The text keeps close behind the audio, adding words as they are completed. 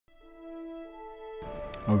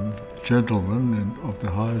a gentleman of the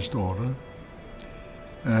highest order,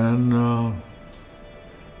 and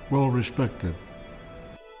well respected.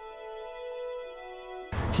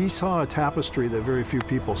 He saw a tapestry that very few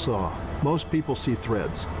people saw. Most people see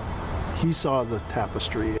threads. He saw the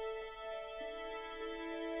tapestry.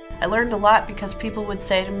 I learned a lot because people would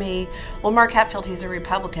say to me, well, Mark Hatfield, he's a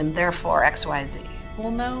Republican, therefore XYZ.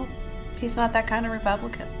 Well, no, he's not that kind of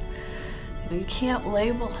Republican. You can't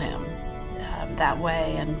label him that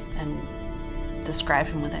way and describe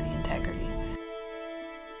him with any integrity.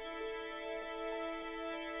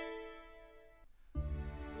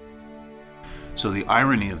 So the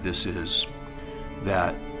irony of this is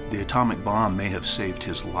that the atomic bomb may have saved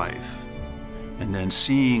his life, and then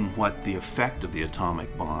seeing what the effect of the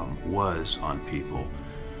atomic bomb was on people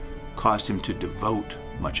caused him to devote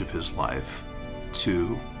much of his life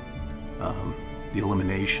to the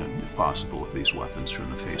elimination, if possible, of these weapons from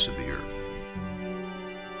the face of the earth.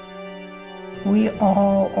 We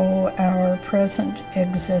all owe our present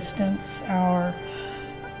existence, our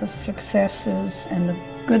successes, and the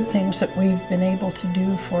good things that we've been able to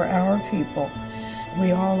do for our people.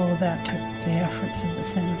 We all owe that to the efforts of the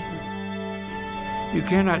Senator. You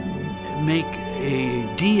cannot make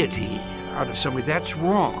a deity out of somebody. That's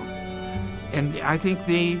wrong. And I think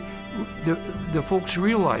the folks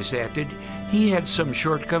realize that he had some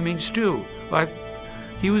shortcomings too. Like,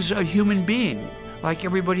 he was a human being, like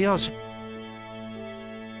everybody else.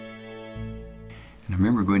 And I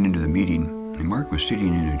remember going into the meeting, and Mark was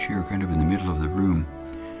sitting in a chair kind of in the middle of the room,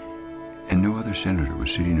 and no other senator was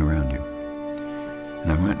sitting around him.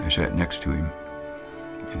 And I went and I sat next to him,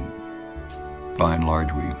 and by and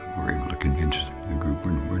large we were able to convince the group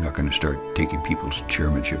we're not going to start taking people's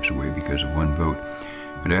chairmanships away because of one vote.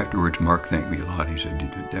 But afterwards Mark thanked me a lot. He said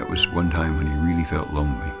that was one time when he really felt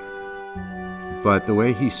lonely. But the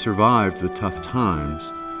way he survived the tough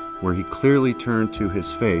times, where he clearly turned to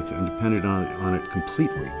his faith and depended on it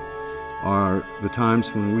completely, are the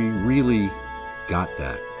times when we really got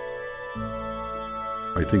that.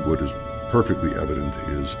 I think what is perfectly evident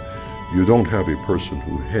is you don't have a person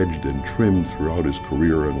who hedged and trimmed throughout his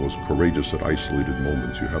career and was courageous at isolated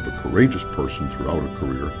moments. You have a courageous person throughout a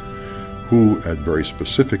career who, at very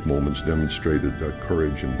specific moments, demonstrated that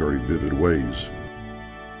courage in very vivid ways.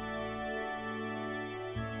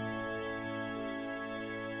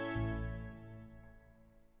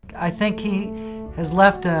 I think he has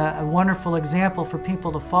left a wonderful example for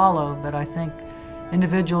people to follow, but I think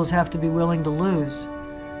individuals have to be willing to lose.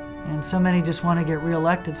 And so many just want to get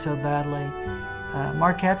reelected so badly.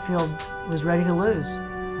 Mark Hatfield was ready to lose.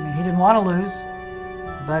 I mean, he didn't want to lose,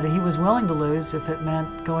 but he was willing to lose if it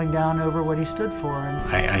meant going down over what he stood for. And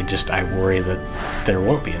I worry that there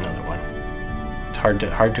won't be another one. It's hard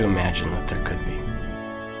to imagine that there could be.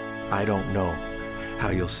 I don't know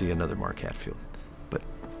how you'll see another Mark Hatfield, but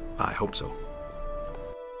I hope so.